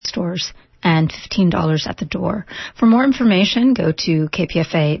stores and $15 at the door. For more information, go to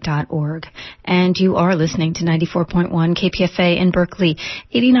kpfa.org. And you are listening to 94.1 KPFA in Berkeley,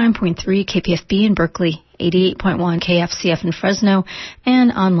 89.3 KPFB in Berkeley, 88.1 KFCF in Fresno,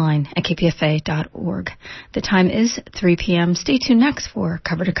 and online at kpfa.org. The time is 3 p.m. Stay tuned next for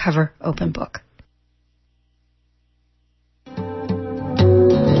Cover to Cover Open Book.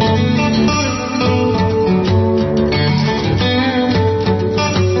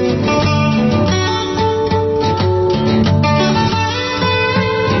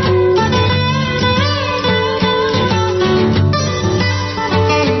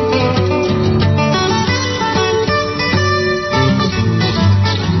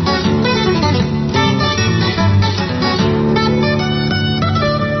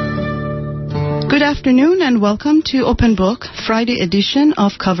 Good afternoon and welcome to Open Book, Friday edition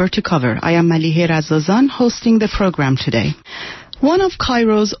of Cover to Cover. I am Malihe Razazan hosting the program today. One of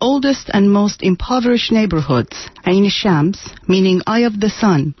Cairo's oldest and most impoverished neighborhoods, Ain Shams, meaning Eye of the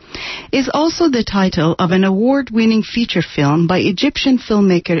Sun, is also the title of an award-winning feature film by Egyptian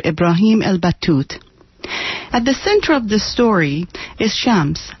filmmaker Ibrahim El Battout. At the center of the story is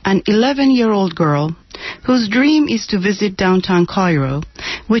Shams, an 11-year-old girl whose dream is to visit downtown Cairo,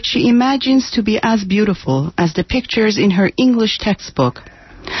 which she imagines to be as beautiful as the pictures in her English textbook.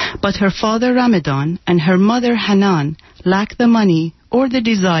 But her father Ramadan and her mother Hanan lack the money or the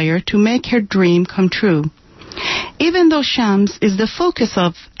desire to make her dream come true. Even though Shams is the focus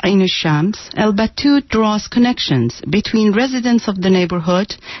of Ain Shams, El Battout draws connections between residents of the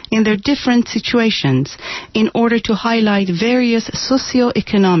neighborhood in their different situations in order to highlight various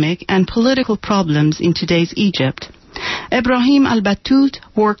socio-economic and political problems in today's Egypt. Ibrahim El Battout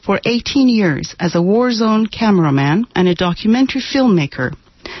worked for 18 years as a war zone cameraman and a documentary filmmaker,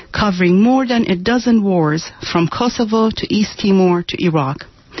 covering more than a dozen wars from Kosovo to East Timor to Iraq.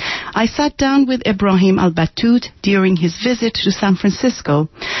 I sat down with Ibrahim El Battout during his visit to San Francisco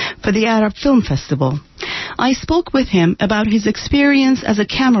for the Arab Film Festival. I spoke with him about his experience as a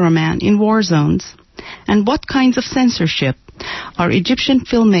cameraman in war zones and what kinds of censorship are Egyptian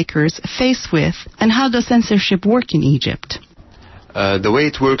filmmakers faced with and how does censorship work in Egypt. The way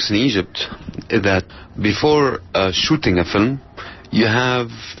it works in Egypt is that before shooting a film, you have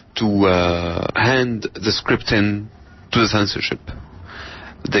to hand the script in to the censorship.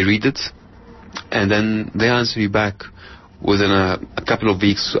 They read it, and then they answer you back within a couple of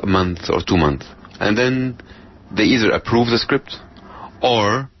weeks, a month, or 2 months. And then they either approve the script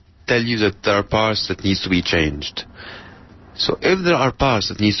or tell you that there are parts that needs to be changed. So if there are parts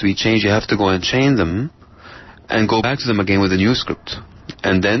that needs to be changed, you have to go and change them and go back to them again with a new script.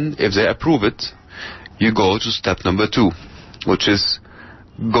 And then if they approve it, you go to step number 2, which is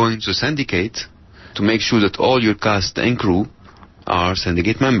going to syndicate to make sure that all your cast and crew are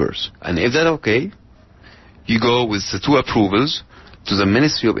syndicate members. And if that's okay, you go with the 2 approvals to the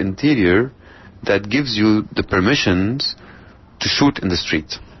Ministry of Interior that gives you the permissions to shoot in the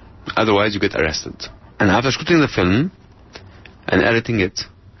street. Otherwise you get arrested. And after shooting the film and editing it,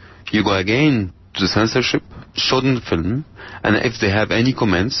 you go again to the censorship, show them the film, and if they have any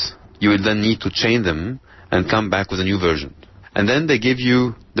comments, you will then need to change them and come back with a new version. And then they give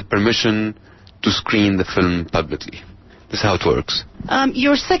you the permission to screen the film publicly. That's how it works.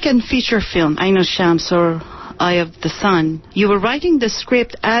 Your second feature film, Ain Shams, or Eye of the Sun, you were writing the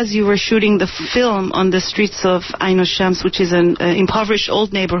script as you were shooting the film on the streets of Ain Shams, which is an impoverished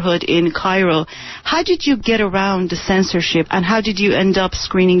old neighborhood in Cairo. How did you get around the censorship, and how did you end up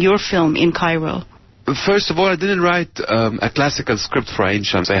screening your film in Cairo? First of all, I didn't write a classical script for Ain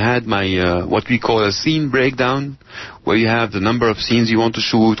Shams. I had my what we call a scene breakdown, where you have the number of scenes you want to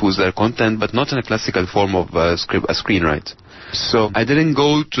shoot with their content, but not in a classical form of a screenwrite. So I didn't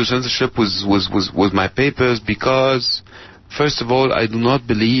go to censorship with my papers because, first of all, I do not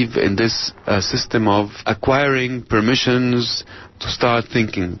believe in this system of acquiring permissions to start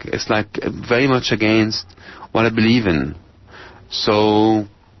thinking. It's like very much against what I believe in. So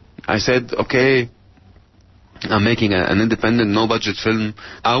I said, okay, I'm making an independent, no-budget film.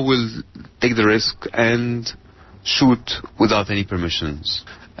 I will take the risk and shoot without any permissions.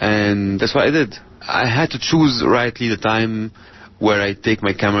 And that's what I did. I had to choose rightly the time where I take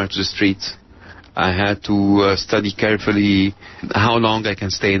my camera to the street. I had to study carefully how long I can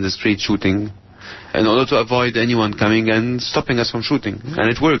stay in the street shooting in order to avoid anyone coming and stopping us from shooting. And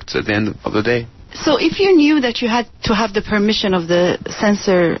it worked at the end of the day. So if you knew that you had to have the permission of the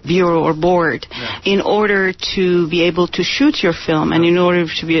censor bureau or board in order to be able to shoot your film and in order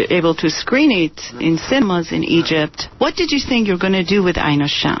to be able to screen it in cinemas in Egypt, what did you think you're going to do with Ain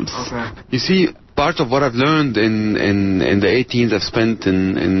Shams? You see, part of what I've learned in the 18 I've spent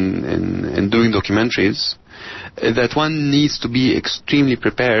in doing documentaries is that one needs to be extremely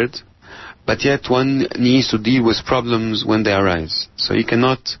prepared, but yet one needs to deal with problems when they arise. So you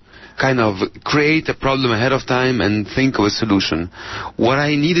cannot kind of create a problem ahead of time and think of a solution. What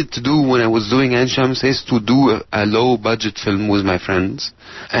I needed to do when I was doing Ain Shams is to do a low-budget film with my friends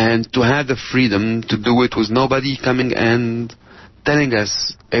and to have the freedom to do it with nobody coming and telling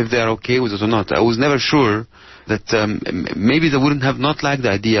us if they're okay with it or not. I was never sure that maybe they wouldn't have not liked the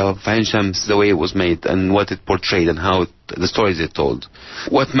idea of Ain Shams the way it was made and what it portrayed and how the stories it told.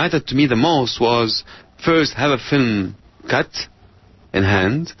 What mattered to me the most was first have a film cut in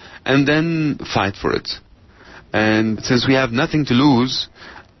hand and then fight for it. And since we have nothing to lose,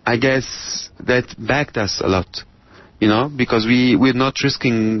 I guess that backed us a lot, you know, because we're not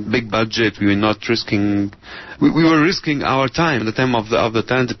risking big budget, we were risking our time, the time of the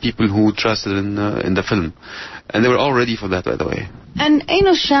talented people who trusted in the film. And they were all ready for that, by the way. And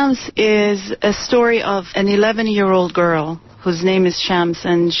Ain Shams is a story of an 11-year-old girl whose name is Shams,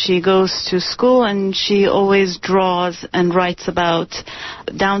 and she goes to school and she always draws and writes about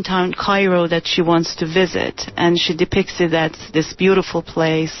downtown Cairo that she wants to visit, and she depicts it as this beautiful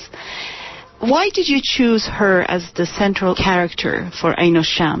place. Why did you choose her as the central character for Ain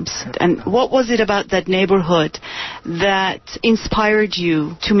Shams? And what was it about that neighborhood that inspired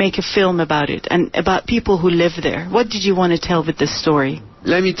you to make a film about it and about people who live there? What did you want to tell with this story?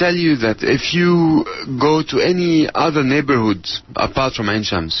 Let me tell you that if you go to any other neighborhood apart from Ain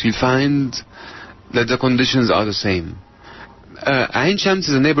Shams, you'll find that the conditions are the same. Ain Shams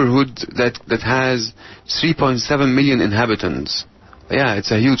is a neighborhood that has 3.7 million inhabitants. Yeah,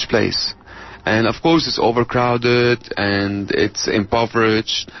 it's a huge place. And of course it's overcrowded and it's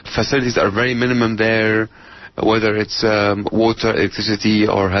impoverished. Facilities are very minimum there, whether it's water, electricity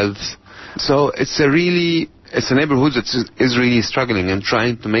or health. So it's a neighborhood that is really struggling and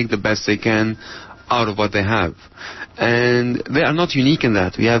trying to make the best they can out of what they have. And they are not unique in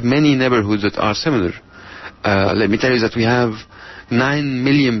that. We have many neighborhoods that are similar. Let me tell you that we have 9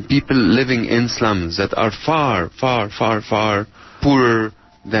 million people living in slums that are far, far, far, far poorer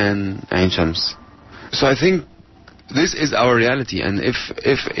than Ain Shams. So I think this is our reality, and if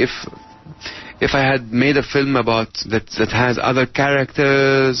I had made a film about that has other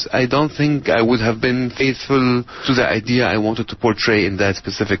characters, I don't think I would have been faithful to the idea I wanted to portray in that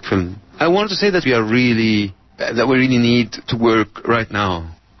specific film. I wanted to say that we really need to work right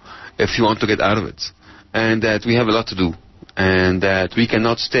now if you want to get out of it, and that we have a lot to do, and that we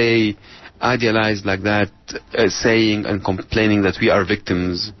cannot stay idealized like that, saying and complaining that we are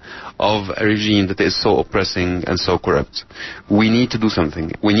victims of a regime that is so oppressing and so corrupt. We need to do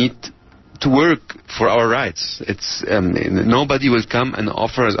something. We need to work for our rights. Nobody will come and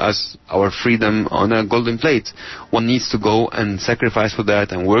offer us our freedom on a golden plate. One needs to go and sacrifice for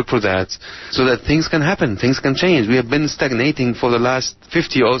that and work for that so that things can happen, things can change. We have been stagnating for the last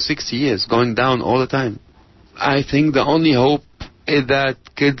 50 or 60 years, going down all the time. I think the only hope is that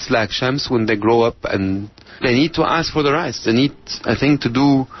kids like Shams, when they grow up, and they need to ask for the rights. They need, I think, to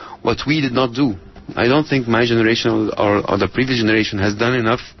do what we did not do. I don't think my generation or the previous generation has done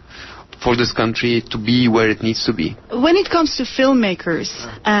enough for this country to be where it needs to be. When it comes to filmmakers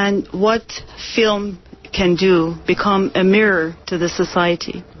and what film can do, become a mirror to the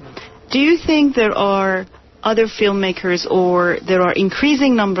society, do you think there are other filmmakers, or there are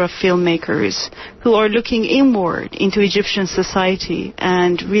increasing number of filmmakers who are looking inward into Egyptian society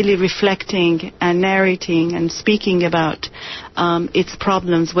and really reflecting and narrating and speaking about its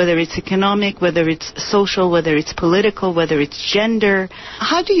problems, whether it's economic, whether it's social, whether it's political, whether it's gender?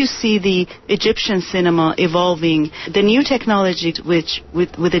 How do you see the Egyptian cinema evolving? The new technology, which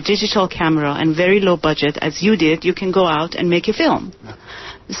with a digital camera and very low budget, as you did, you can go out and make a film.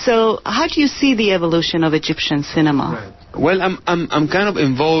 So how do you see the evolution of Egyptian cinema? Right. Well, I'm kind of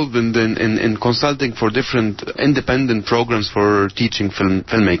involved in consulting for different independent programs for teaching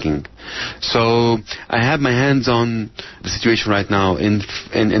filmmaking. So I have my hands on the situation right now in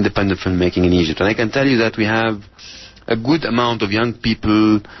independent filmmaking in Egypt. And I can tell you that we have a good amount of young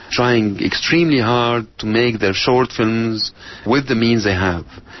people trying extremely hard to make their short films with the means they have.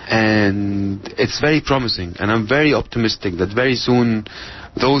 And it's very promising. And I'm very optimistic that very soon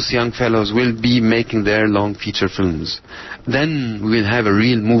those young fellows will be making their long feature films. Then we will have a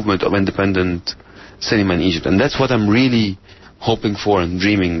real movement of independent cinema in Egypt. And that's what I'm really hoping for and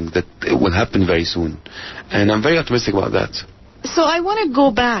dreaming that it will happen very soon. And I'm very optimistic about that. So I want to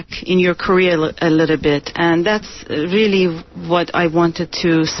go back in your career a little bit, and that's really what I wanted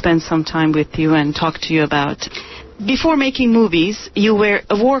to spend some time with you and talk to you about. Before making movies, you were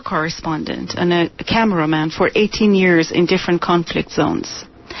a war correspondent and a cameraman for 18 years in different conflict zones.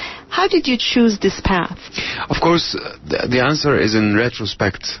 How did you choose this path? Of course, the answer is in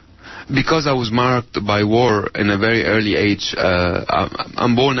retrospect. Because I was marked by war in a very early age.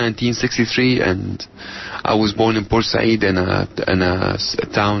 I'm born in 1963, and I was born in Port Said in a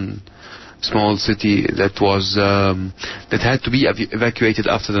town, small city that was that had to be evacuated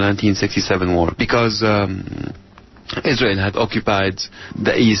after the 1967 war because Israel had occupied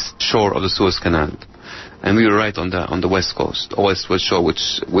the east shore of the Suez Canal, and we were right on the west coast, or west shore,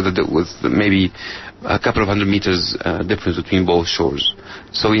 which with maybe a couple of 100 meters difference between both shores.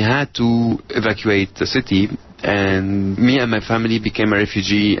 So we had to evacuate the city, and me and my family became a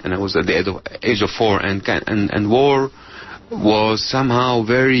refugee, and I was at the age of 4, and war was somehow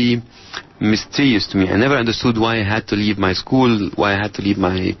very mysterious to me. I never understood why I had to leave my school, why I had to leave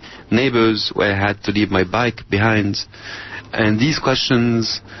my neighbors, why I had to leave my bike behind, and these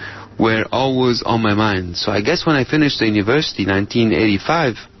questions were always on my mind. So I guess when I finished the university in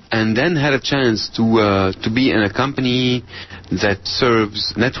 1985, and then had a chance to be in a company that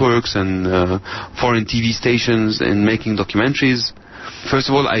serves networks and foreign TV stations and making documentaries. First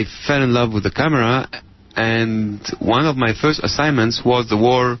of all, I fell in love with the camera, and one of my first assignments was the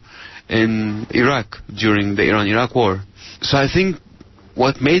war in Iraq during the Iran-Iraq war. So I think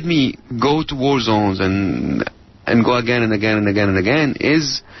what made me go to war zones and go again and again and again and again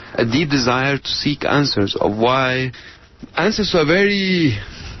is a deep desire to seek answers of why. Answers to a very,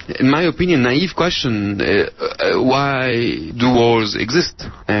 in my opinion, naive question, why do wars exist?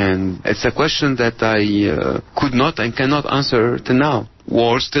 And it's a question that I could not and cannot answer till now.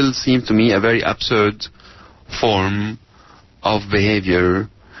 War still seems to me a very absurd form of behavior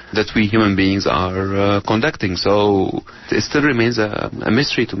that we human beings are conducting. So it still remains a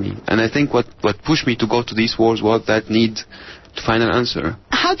mystery to me. And I think what pushed me to go to these wars was that need to find an answer.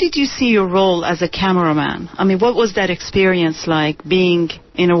 How did you see your role as a cameraman? I mean, what was that experience like, being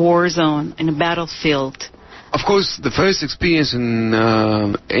in a war zone, in a battlefield? Of course, the first experience in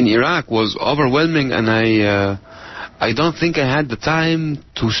Iraq was overwhelming, and I don't think I had the time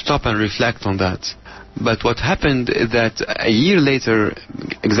to stop and reflect on that. But what happened is that a year later,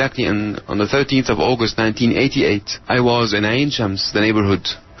 exactly on the 13th of August 1988, I was in Ain Shams, the neighborhood,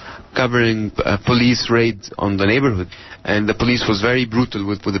 covering a police raid on the neighborhood. And the police was very brutal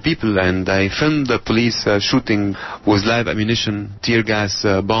with the people, and I filmed the police shooting with live ammunition, tear gas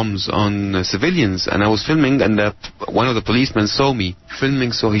bombs on civilians. And I was filming, and one of the policemen saw me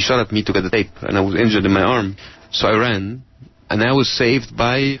filming, so he shot at me to get the tape, and I was injured in my arm. So I ran, and I was saved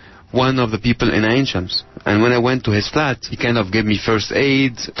by one of the people in Ain Shams. And when I went to his flat, he kind of gave me first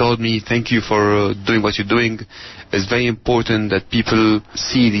aid, told me, thank you for doing what you're doing. It's very important that people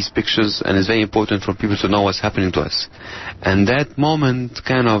see these pictures, and it's very important for people to know what's happening to us. And that moment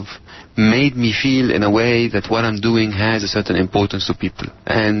kind of made me feel in a way that what I'm doing has a certain importance to people.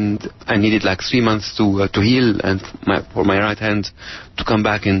 And I needed like 3 months to heal and for my right hand to come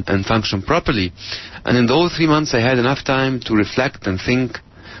back and function properly. And in those 3 months I had enough time to reflect and think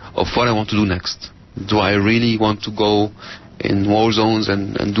of what I want to do next. Do I really want to go in war zones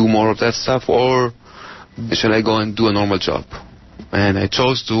and do more of that stuff, or should I go and do a normal job? And I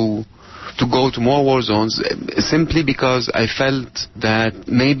chose to go to more war zones simply because I felt that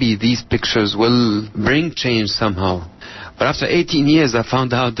maybe these pictures will bring change somehow. But after 18 years I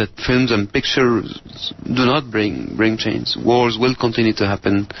found out that films and pictures do not bring change. Wars will continue to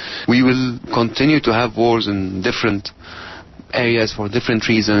happen. We will continue to have wars in different areas for different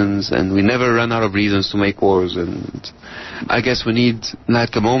reasons, and we never run out of reasons to make wars. And I guess we need like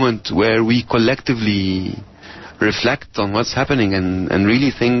a moment where we collectively reflect on what's happening and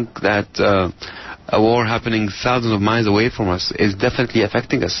really think that a war happening thousands of miles away from us is definitely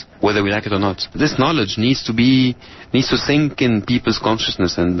affecting us, whether we like it or not. This knowledge needs to sink in people's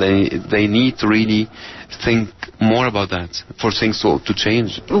consciousness, and they need to really think more about that for things to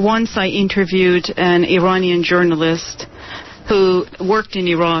change. Once I interviewed an Iranian journalist who worked in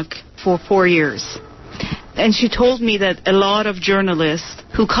Iraq for 4 years. And she told me that a lot of journalists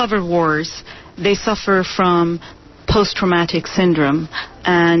who cover wars, they suffer from post-traumatic syndrome,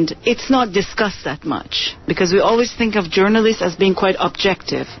 and it's not discussed that much because we always think of journalists as being quite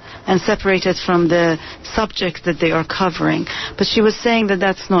objective and separated from the subject that they are covering. But she was saying that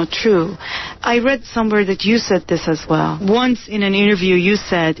that's not true. I read somewhere that you said this as well. Once in an interview you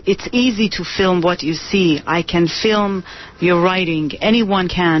said, it's easy to film what you see. I can film your writing. Anyone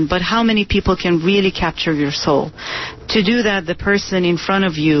can. But how many people can really capture your soul? to do that, the person in front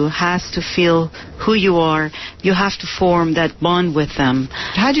of you has to feel who you are. You have to form that bond with them.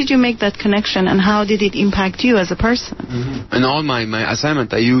 How did you make that connection, and how did it impact you as a person? Mm-hmm. In all my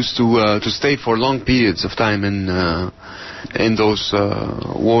assignment, I used to stay for long periods of time in those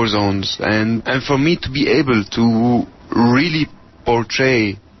war zones, and for me to be able to really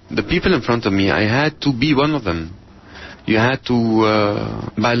portray the people in front of me, I had to be one of them. You had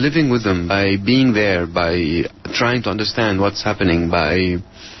to, by living with them, by being there, by trying to understand what's happening, by...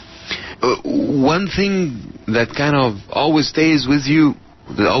 one thing that kind of always stays with you,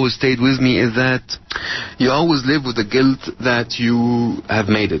 that always stayed with me, is that you always live with the guilt that you have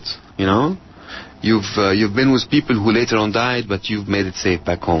made it, you know? You've been with people who later on died, but you've made it safe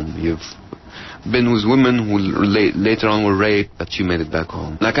back home. You've been with women who later on were raped, but you made it back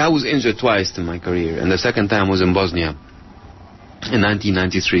home. Like, I was injured twice in my career, and the second time was in Bosnia in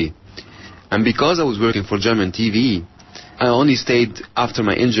 1993. And because I was working for German TV, I only stayed after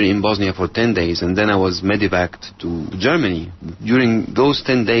my injury in Bosnia for 10 days, and then I was medevaced to Germany. During those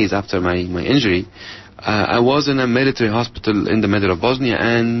 10 days after my injury, I was in a military hospital in the middle of Bosnia,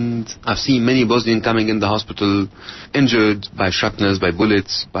 and I've seen many Bosnians coming in the hospital injured by shrapnels, by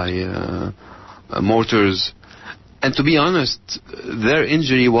bullets, by mortars. And to be honest, their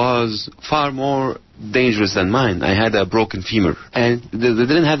injury was far more dangerous than mine. I had a broken femur, and they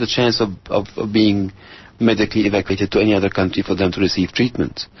didn't have the chance of being medically evacuated to any other country for them to receive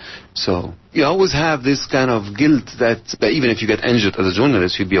treatment. So you always have this kind of guilt that even if you get injured as a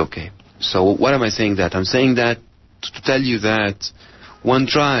journalist, you'll be okay. So what am I saying that? I'm saying that to tell you that one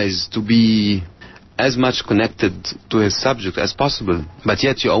tries to be as much connected to his subject as possible, but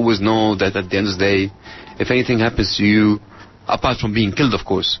yet you always know that at the end of the day, if anything happens to you, apart from being killed, of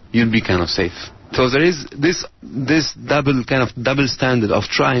course, you'll be kind of safe. So there is this double standard of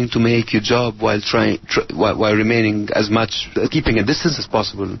trying to make your job while remaining as much, keeping a distance as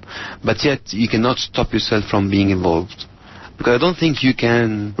possible, but yet you cannot stop yourself from being involved. Because I don't think you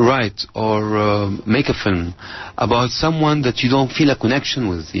can write or make a film about someone that you don't feel a connection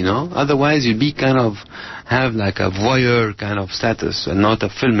with, you know? Otherwise you'd be have like a voyeur kind of status and not a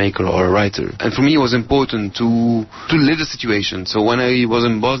filmmaker or a writer. And for me it was important to live the situation. So when I was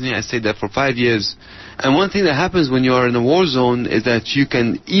in Bosnia, I stayed there for 5 years. And one thing that happens when you are in a war zone is that you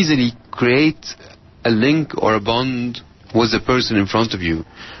can easily create a link or a bond with the person in front of you.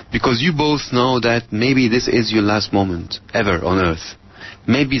 Because you both know that maybe this is your last moment ever on Earth.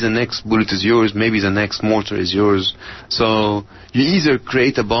 Maybe the next bullet is yours, maybe the next mortar is yours. So you either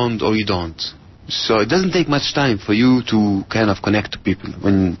create a bond or you don't. So it doesn't take much time for you to kind of connect to people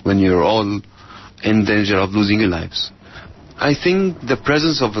when you're all in danger of losing your lives. I think the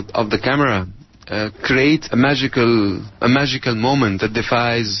presence of the camera creates a magical moment that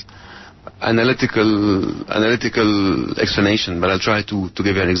defies analytical explanation, but I'll try to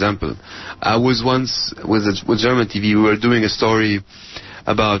give you an example. I was once with German TV. We were doing a story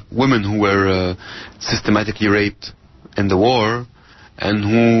about women who were systematically raped in the war and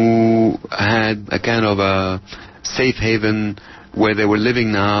who had a kind of a safe haven where they were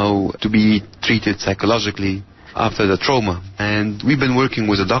living now to be treated psychologically after the trauma. And we've been working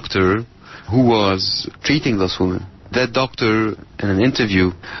with a doctor who was treating those women. That doctor, in an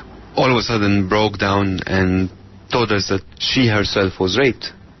interview, all of a sudden broke down and told us that she herself was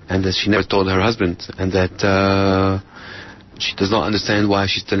raped and that she never told her husband, and that she does not understand why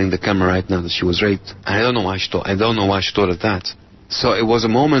she's telling the camera right now that she was raped. And I don't know why she told us that. So it was a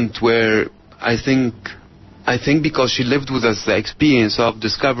moment where I think because she lived with us the experience of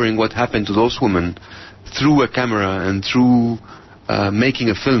discovering what happened to those women through a camera and through making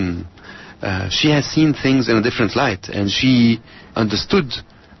a film, she has seen things in a different light, and she understood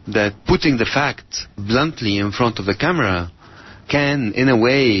that putting the fact bluntly in front of the camera can, in a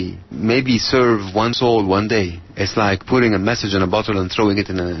way, maybe serve one soul one day. It's like putting a message in a bottle and throwing it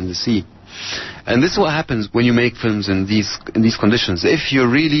in the sea. And this is what happens when you make films in these conditions. If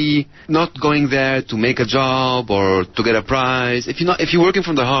you're really not going there to make a job or to get a prize, if you're working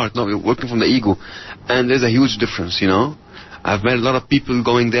from the heart, no, you're working from the ego, and there's a huge difference, you know. I've met a lot of people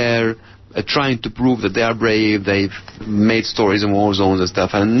going there trying to prove that they are brave. They've made stories in war zones and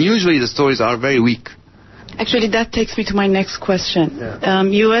stuff, and usually the stories are very weak. Actually, that takes me to my next question. Yeah.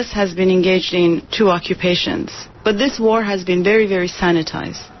 U.S. has been engaged in 2 occupations, but this war has been very, very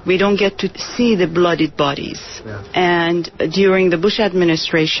sanitized. We don't get to see the bloodied bodies. Yeah. And during the Bush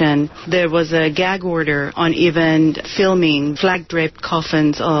administration, there was a gag order on even filming flag-draped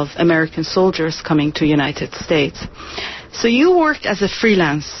coffins of American soldiers coming to United States. So you worked as a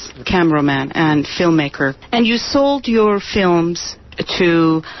freelance cameraman and filmmaker, and you sold your films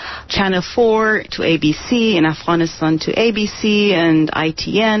to Channel 4, to ABC, in Afghanistan to ABC and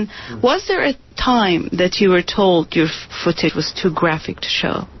ITN. Was there a time that you were told your footage was too graphic to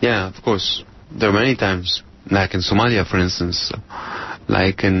show? Yeah, of course. There are many times, like in Somalia, for instance,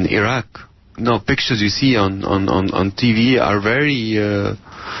 like in Iraq. No, pictures you see on TV are very,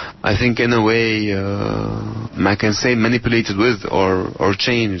 I think in a way, I can say manipulated with or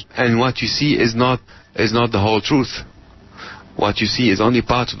changed. And what you see is not the whole truth. What you see is only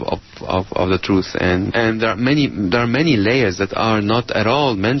part of the truth, and there are many layers that are not at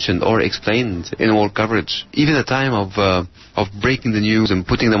all mentioned or explained in war coverage. Even the time of breaking the news and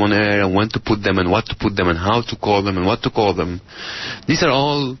putting them on air, and when to put them and what to put them and how to call them and what to call them. These are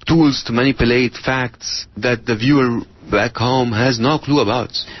all tools to manipulate facts that the viewer back home has no clue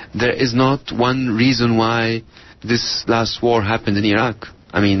about. There is not one reason why this last war happened in Iraq.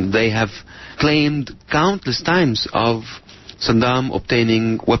 I mean, they have claimed countless times of Saddam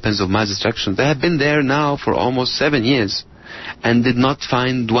obtaining weapons of mass destruction. They have been there now for almost 7 years and did not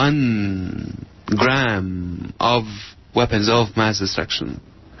find 1 gram of weapons of mass destruction.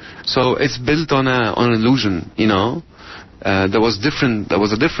 So it's built on an illusion, you know. There was different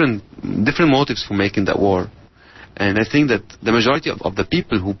motives for making that war. And I think that the majority of the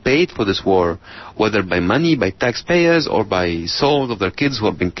people who paid for this war, whether by money, by taxpayers, or by souls of their kids who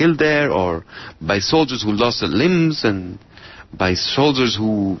have been killed there, or by soldiers who lost their limbs, and by soldiers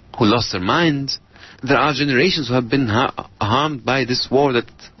who lost their minds. There are generations who have been harmed by this war that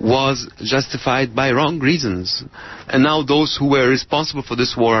was justified by wrong reasons. And now those who were responsible for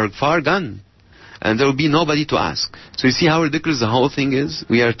this war are far gone. And there will be nobody to ask. So you see how ridiculous the whole thing is?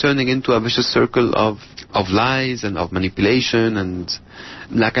 We are turning into a vicious circle of lies and of manipulation. And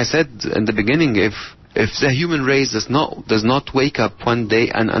like I said in the beginning, if the human race does not wake up one day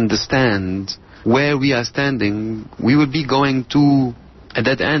and understand where we are standing, we will be going to a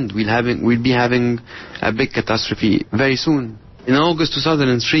dead end. We'll be having a big catastrophe very soon. In August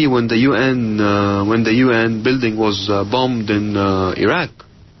 2003, when the UN building was bombed in Iraq,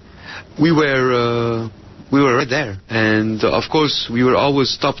 we were right there, and of course we were always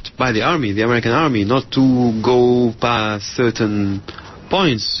stopped by the army, the American army, not to go past certain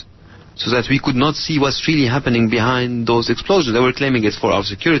points, so that we could not see what's really happening behind those explosions. They were claiming it's for our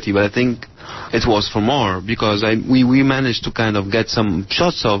security, but I think it was for more, because we managed to kind of get some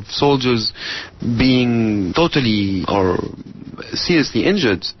shots of soldiers being totally or seriously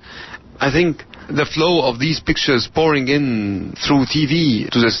injured. I think the flow of these pictures pouring in through TV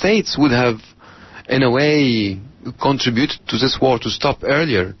to the States would have, in a way, contributed to this war to stop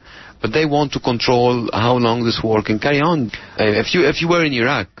earlier. But they want to control how long this war can carry on. If you were in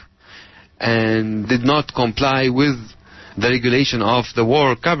Iraq and did not comply with the regulation of the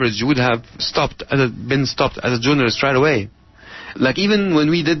war coverage, you would have been stopped as a journalist right away. Like even when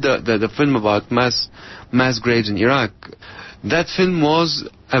we did the film about mass graves in Iraq, that film was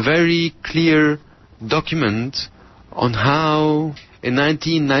a very clear document on how in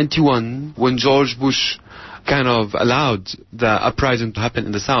 1991, when George Bush kind of allowed the uprising to happen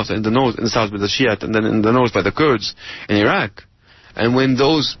in the south, in the south by the Shiite, and then in the north by the Kurds in Iraq, and when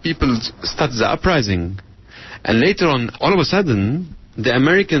those people started the uprising, and later on, all of a sudden, the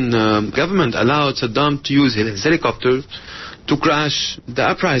American government allowed Saddam to use his helicopter to crash the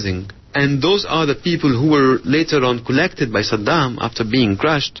uprising. And those are the people who were later on collected by Saddam after being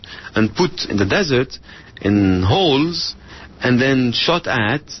crushed and put in the desert in holes and then shot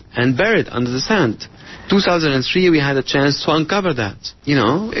at and buried under the sand. 2003 we had a chance to uncover that. You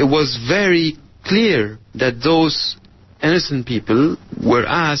know, it was very clear that those innocent people were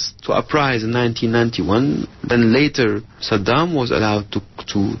asked to uprise in 1991. Then later Saddam was allowed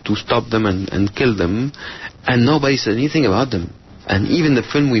to stop them and kill them, and nobody said anything about them. And even the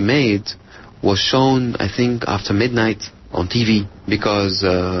film we made was shown, I think, after midnight on TV, because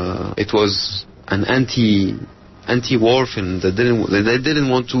it was an anti-war film that they didn't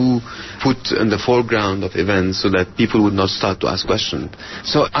want to put in the foreground of events so that people would not start to ask questions.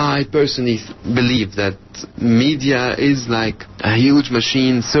 So I personally believe that media is like a huge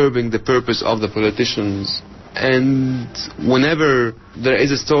machine serving the purpose of the politicians. And whenever there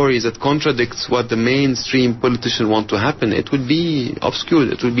is a story that contradicts what the mainstream politicians want to happen, it would be obscured,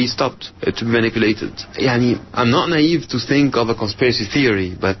 it would be stopped, it would be manipulated. I'm not naive to think of a conspiracy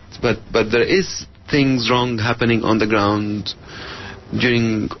theory, but there is things wrong happening on the ground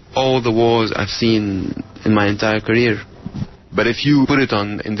during all the wars I've seen in my entire career. But if you put it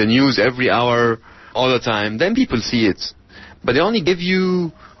in the news every hour, all the time, then people see it. But they only give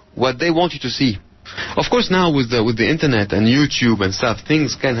you what they want you to see. Of course, now with the internet and YouTube and stuff,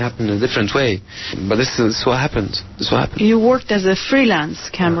 things can happen in a different way. But this is what happened. You worked as a freelance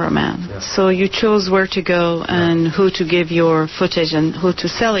cameraman, so you chose where to go and who to give your footage and who to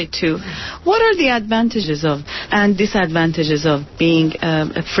sell it to. What are the advantages and disadvantages of being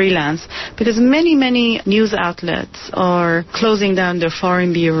a freelance? Because many news outlets are closing down their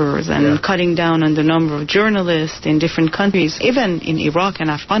foreign bureaus and cutting down on the number of journalists in different countries, even in Iraq and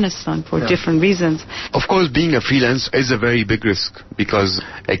Afghanistan for different reasons. Of course, being a freelance is a very big risk because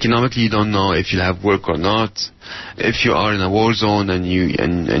economically you don't know if you'll have work or not. If you are in a war zone and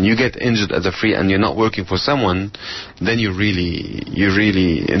you get injured as a free and you're not working for someone, then you're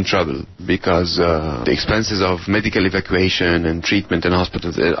really in trouble because the expenses of medical evacuation and treatment in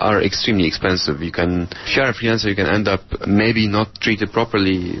hospitals are extremely expensive. If you're a freelancer, you can end up maybe not treated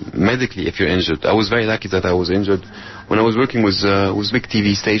properly medically if you're injured. I was very lucky that I was injured when I was working with big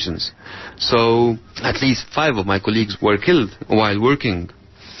TV stations. So at least 5 of my colleagues were killed while working.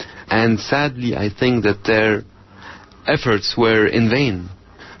 And sadly, I think that their efforts were in vain.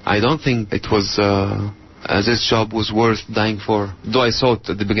 I don't think it was this job was worth dying for. Though I thought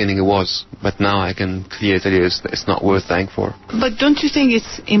at the beginning it was, but now I can clearly tell you it's not worth dying for. But don't you think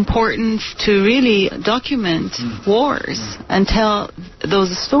it's important to really document wars and tell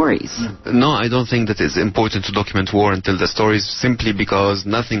those stories? No, I don't think that it's important to document war and tell the stories simply because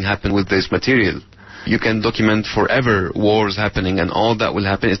nothing happened with this material. You can document forever wars happening, and all that will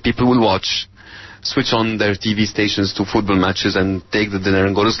happen is people will watch, switch on their TV stations to football matches and take the dinner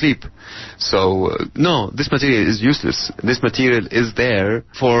and go to sleep. So, no, this material is useless. This material is there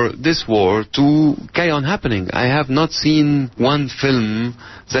for this war to carry on happening. I have not seen one film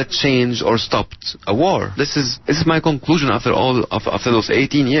that changed or stopped a war. This is my conclusion after those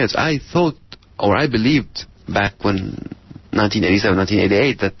 18 years. I thought, or I believed back when 1987,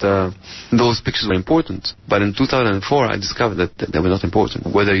 1988, that those pictures were important. But in 2004, I discovered that they were not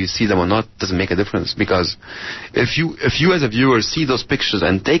important. Whether you see them or not doesn't make a difference. Because if you as a viewer see those pictures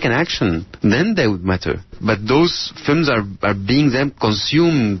and take an action, then they would matter. But those films are being then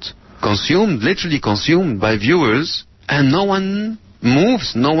consumed, literally consumed by viewers, and no one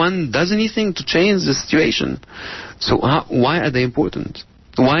moves, no one does anything to change the situation. So why are they important?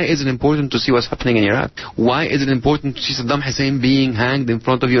 Why is it important to see what's happening in Iraq? Why is it important to see Saddam Hussein being hanged in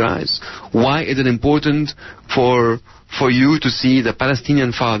front of your eyes? Why is it important for you to see the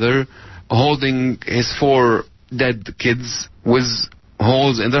Palestinian father holding his 4 dead kids with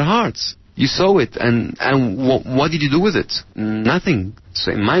holes in their hearts? You saw it, and what did you do with it? Nothing.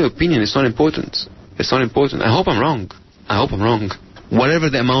 So in my opinion, it's not important. It's not important. I hope I'm wrong. Whatever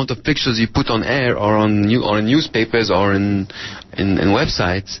the amount of pictures you put on air or in newspapers or in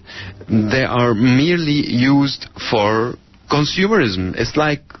websites, they are merely used for consumerism. It's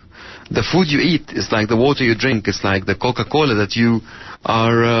like the food you eat. It's like the water you drink. It's like the Coca-Cola that you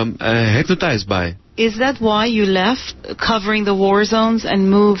are hypnotized by. Is that why you left covering the war zones and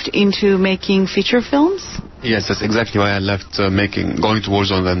moved into making feature films? Yes, that's exactly why I left going to war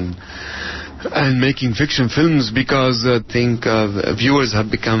zones and making fiction films, because I think viewers have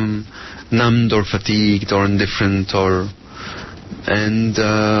become numbed or fatigued or indifferent, and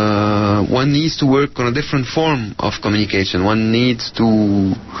one needs to work on a different form of communication. One needs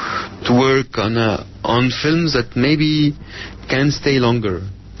to work on films that maybe can stay longer.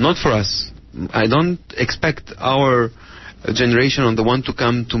 Not for us. I don't expect our generation or the one to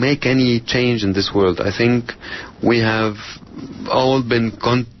come to make any change in this world. I think we have all been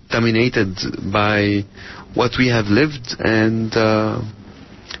contaminated by what we have lived and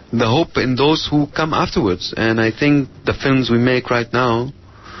the hope in those who come afterwards. And I think the films we make right now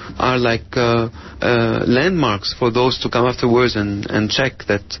are like landmarks for those to come afterwards and check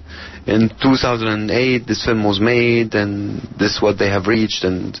that in 2008 this film was made and this is what they have reached,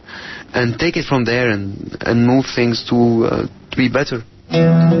 and take it from there and move things to be better.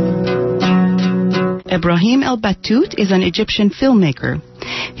 Ebrahim El Battout is an Egyptian filmmaker.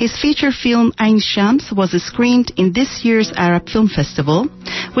 His feature film Ain Shams was screened in this year's Arab Film Festival,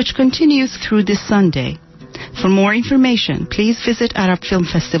 which continues through this Sunday. For more information, please visit Arab Film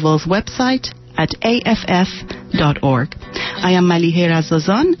Festival's website at aff.org. I am Malihe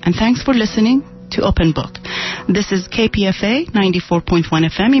Razazan, and thanks for listening to Open Book. This is KPFA 94.1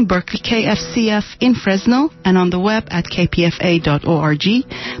 FM in Berkeley, KFCF in Fresno, and on the web at kpfa.org.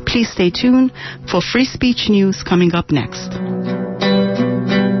 Please stay tuned for free speech news coming up next.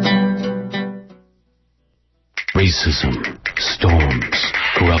 Racism, storms,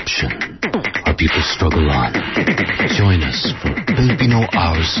 corruption, our people struggle on. Join us for Filipino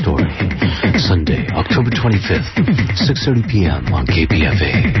Our Story, Sunday, October 25th, 6:30 p.m. on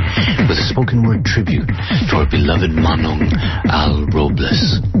KPFA, with a spoken word tribute to our beloved Manong Al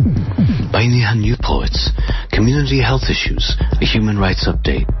Robles. Bayanihan Youth Poets, community health issues, a human rights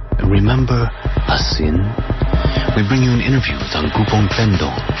update, and remember Asin? We bring you an interview with Angkupong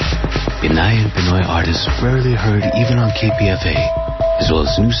Pendong, Pinay and Pinoy artists rarely heard even on KPFA, as well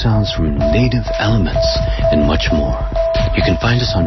as new sounds from native elements and much more. You can find us on